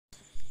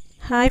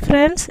Hi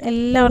friends,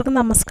 എല്ലാവർക്കും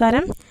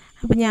നമസ്കാരം.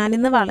 അപ്പോൾ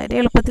ഞാനിന്ന് വളരെ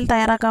എളുപ്പത്തിൽ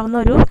തയ്യാറാക്കാവുന്ന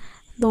ഒരു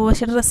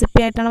ദോശയുടെ റെസിപ്പി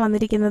ആയിട്ടാണ്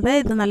വന്നിരിക്കുന്നത്.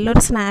 ഇത്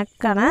നല്ലൊരു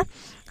സ്നാക്കാണ്.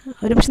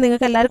 ഒരുപക്ഷെ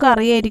നിങ്ങൾക്ക് എല്ലാവർക്കും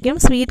അറിയായിരിക്കും,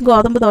 സ്വീറ്റ്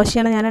ഗോതമ്പ്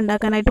ദോശയാണ് ഞാൻ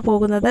ഉണ്ടാക്കാനായിട്ട്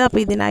പോകുന്നത്.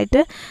 അപ്പോൾ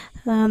ഇതിനായിട്ട്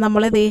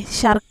നമ്മൾ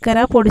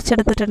ശർക്കര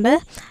പൊടിച്ചെടുത്തിട്ടുണ്ട്,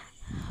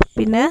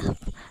 പിന്നെ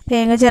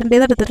തേങ്ങ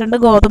ചിരണ്ടിയത് എടുത്തിട്ടുണ്ട്,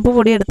 ഗോതമ്പ്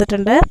പൊടി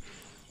എടുത്തിട്ടുണ്ട്.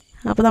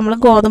 അപ്പോൾ നമ്മൾ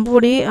ഗോതമ്പ്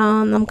പൊടി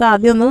നമുക്ക്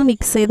ആദ്യം ഒന്ന്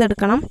മിക്സ്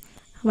ചെയ്തെടുക്കണം.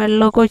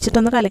 വെള്ളമൊക്കെ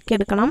ഒഴിച്ചിട്ടൊന്ന്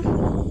കലക്കിയെടുക്കണം.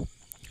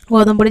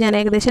 ഗോതമ്പ് പൊടി ഞാൻ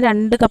ഏകദേശം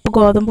 2 കപ്പ്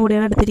ഗോതമ്പ്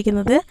പൊടിയാണ്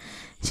എടുത്തിരിക്കുന്നത്.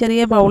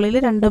 ചെറിയ ബൗളിൽ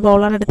 2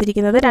 ബൗളാണ്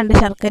എടുത്തിരിക്കുന്നത്. 2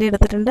 ശർക്കര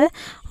എടുത്തിട്ടുണ്ട്,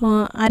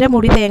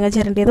 അരമുടി തേങ്ങ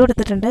ചിരണ്ടിയതും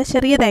എടുത്തിട്ടുണ്ട്.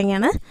 ചെറിയ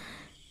തേങ്ങയാണ്.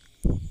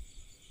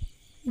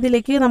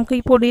 ഇതിലേക്ക് നമുക്ക്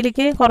ഈ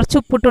പൊടിയിലേക്ക് കുറച്ച്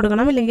ഉപ്പിട്ട്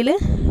കൊടുക്കണം, ഇല്ലെങ്കിൽ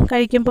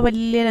കഴിക്കുമ്പോൾ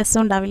വലിയ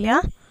രസം ഉണ്ടാവില്ല.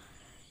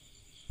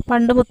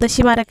 പണ്ട്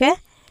മുത്തശ്ശിമാരൊക്കെ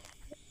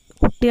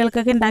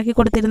കുട്ടികൾക്കൊക്കെ ഉണ്ടാക്കി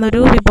കൊടുത്തിരുന്ന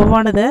ഒരു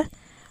വിഭവമാണിത്.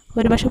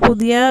 ഒരുപക്ഷെ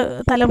പുതിയ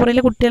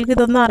തലമുറയിലെ കുട്ടികൾക്ക്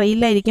ഇതൊന്നും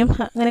അറിയില്ലായിരിക്കും,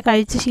 അങ്ങനെ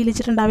കഴിച്ച്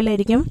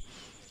ശീലിച്ചിട്ടുണ്ടാവില്ലായിരിക്കും.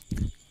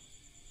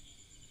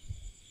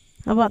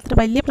 അപ്പോൾ അത്ര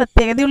വലിയ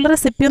പ്രത്യേകതയുള്ള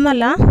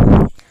റെസിപ്പിയൊന്നുമല്ല.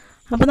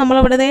 അപ്പോൾ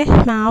നമ്മളിവിടെ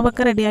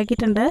മാവൊക്കെ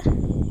റെഡിയാക്കിയിട്ടുണ്ട്.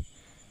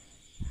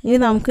 ഇനി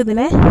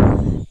നമുക്കിതിനെ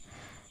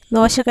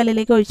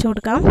ദോശക്കല്ലിലേക്ക് ഒഴിച്ചു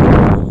കൊടുക്കാം.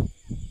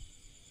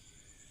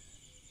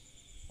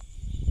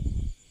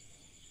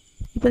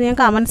 ഇപ്പോൾ ഞാൻ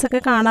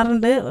കമൻസൊക്കെ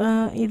കാണാറുണ്ട്,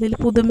 ഇതിൽ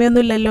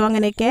പുതുമയൊന്നുമില്ലല്ലോ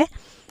അങ്ങനെയൊക്കെ.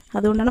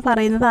 അതുകൊണ്ടാണ്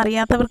പറയുന്നത്,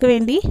 അറിയാത്തവർക്ക്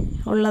വേണ്ടി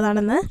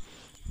ഉള്ളതാണെന്ന്.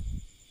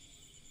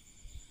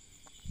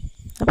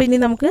 അപ്പോൾ ഇനി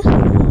നമുക്ക്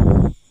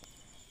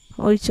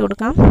ഒഴിച്ചു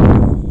കൊടുക്കാം.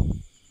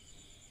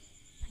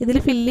 ഇതിൽ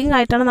ഫില്ലിംഗ്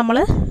ആയിട്ടാണ് നമ്മൾ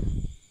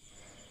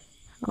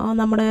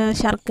നമ്മുടെ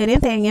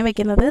ശർക്കരയും തേങ്ങയും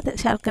വെക്കുന്നത്.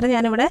 ശർക്കര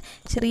ഞാനിവിടെ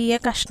ചെറിയ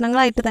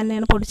കഷ്ണങ്ങളായിട്ട്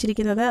തന്നെയാണ്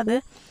പൊടിച്ചിരിക്കുന്നത്. അത്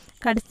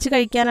കടിച്ച്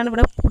കഴിക്കാനാണ്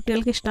ഇവിടെ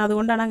കുട്ടികൾക്ക് ഇഷ്ടം,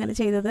 അതുകൊണ്ടാണ് അങ്ങനെ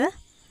ചെയ്തത്.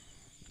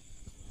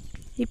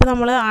 ഇപ്പോൾ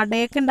നമ്മൾ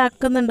അടയൊക്കെ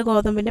ഉണ്ടാക്കുന്നുണ്ട്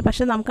ഗോതമ്പിൻ്റെ,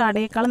 പക്ഷേ നമുക്ക്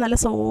അടയേക്കാൾ നല്ല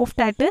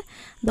സോഫ്റ്റായിട്ട്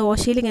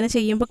ദോശയിൽ ഇങ്ങനെ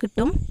ചെയ്യുമ്പോൾ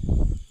കിട്ടും.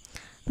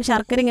 അപ്പോൾ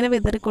ശർക്കര ഇങ്ങനെ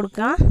വിതറി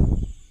കൊടുക്കുക,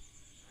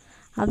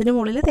 അതിന്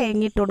മുകളിൽ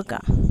തേങ്ങ ഇട്ട്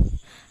കൊടുക്കുക.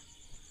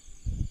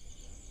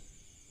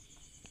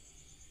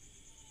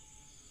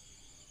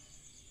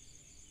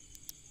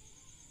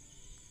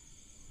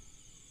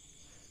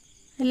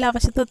 എല്ലാ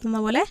വശത്തും എത്തുന്ന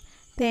പോലെ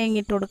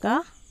തേങ്ങ ഇട്ട് കൊടുക്കുക.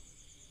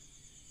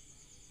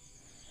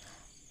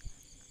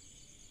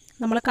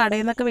 നമ്മൾ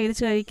കടയിൽ നിന്നൊക്കെ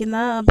മേടിച്ച് കഴിക്കുന്ന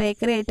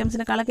ബേക്കറി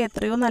ഐറ്റംസിനേക്കാളൊക്കെ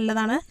എത്രയോ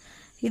നല്ലതാണ്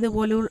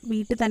ഇതുപോലെ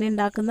വീട്ടിൽ തന്നെ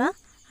ഉണ്ടാക്കുന്ന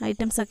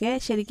ഐറ്റംസൊക്കെ.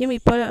 ശരിക്കും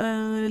ഇപ്പോൾ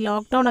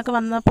ലോക്ക്ഡൗൺ ഒക്കെ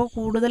വന്നപ്പോൾ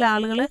കൂടുതൽ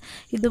ആളുകൾ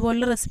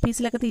ഇതുപോലുള്ള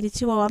റെസിപ്പീസിലൊക്കെ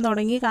തിരിച്ചു പോകാൻ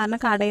തുടങ്ങി.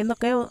 കാരണം കടയിൽ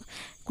നിന്നൊക്കെ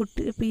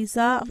പിസ്സ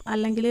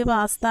അല്ലെങ്കിൽ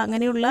പാസ്ത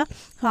അങ്ങനെയുള്ള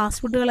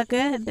ഫാസ്റ്റ്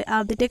ഫുഡുകളൊക്കെ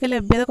അതിൻ്റെയൊക്കെ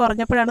ലഭ്യത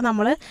കുറഞ്ഞപ്പോഴാണ്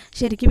നമ്മൾ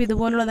ശരിക്കും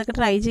ഇതുപോലുള്ളതൊക്കെ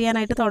ട്രൈ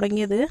ചെയ്യാനായിട്ട്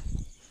തുടങ്ങിയത്.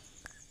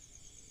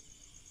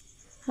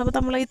 അപ്പോൾ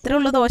നമ്മൾ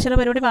ഇത്രയുള്ള ദോശയുടെ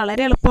പരിപാടി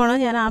വളരെ എളുപ്പമാണ്.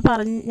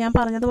 ഞാൻ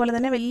പറഞ്ഞതുപോലെ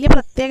തന്നെ വലിയ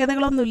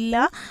പ്രത്യേകതകളൊന്നുമില്ല,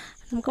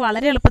 നമുക്ക്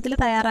വളരെ എളുപ്പത്തിൽ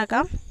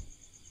തയ്യാറാക്കാം.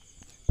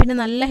 പിന്നെ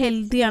നല്ല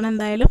ഹെൽത്തിയാണ്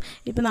എന്തായാലും.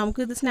 ഇപ്പോൾ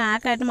നമുക്കിത്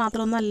സ്നാക്കായിട്ട്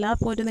മാത്രമൊന്നുമല്ല,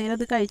 അപ്പോൾ ഒരു നേരം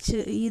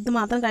ഇത്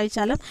മാത്രം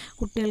കഴിച്ചാലും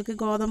കുട്ടികൾക്ക്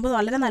ഗോതമ്പ്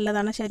വളരെ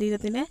നല്ലതാണ്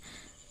ശരീരത്തിന്.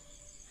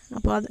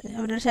 അപ്പോൾ അത്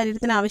അവരുടെ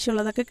ശരീരത്തിന്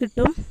ആവശ്യമുള്ളതൊക്കെ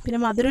കിട്ടും. പിന്നെ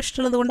മധുരം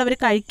ഇഷ്ടമുള്ളത് കൊണ്ട് അവർ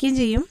കഴിക്കുകയും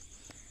ചെയ്യും.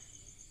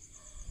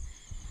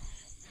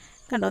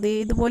 കണ്ടോ, അത്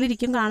ഇതുപോലെ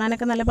ഇരിക്കും,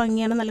 കാണാനൊക്കെ നല്ല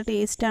ഭംഗിയാണ്, നല്ല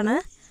ടേസ്റ്റാണ്.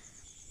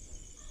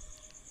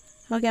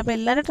 ഓക്കെ, അപ്പോൾ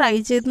എല്ലാവരും ട്രൈ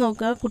ചെയ്ത്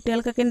നോക്കുക,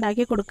 കുട്ടികൾക്കൊക്കെ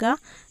ഉണ്ടാക്കി കൊടുക്കുക.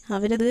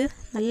 അവരിത്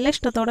നല്ല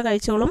ഇഷ്ടത്തോടെ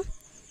കഴിച്ചോളും,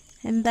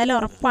 എന്തായാലും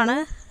ഉറപ്പാണ്.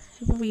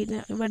 ഇപ്പോൾ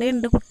ഇവിടെ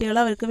ഉണ്ട് കുട്ടികൾ,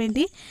 അവർക്ക്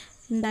വേണ്ടി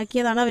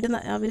ഉണ്ടാക്കിയതാണ്.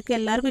 അവർക്ക്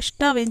എല്ലാവർക്കും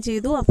ഇഷ്ടമാവുകയും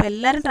ചെയ്തു. അപ്പോൾ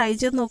എല്ലാവരും ട്രൈ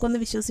ചെയ്ത്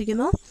നോക്കുമെന്ന്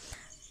വിശ്വസിക്കുന്നു.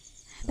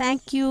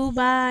 Thank you,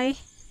 by.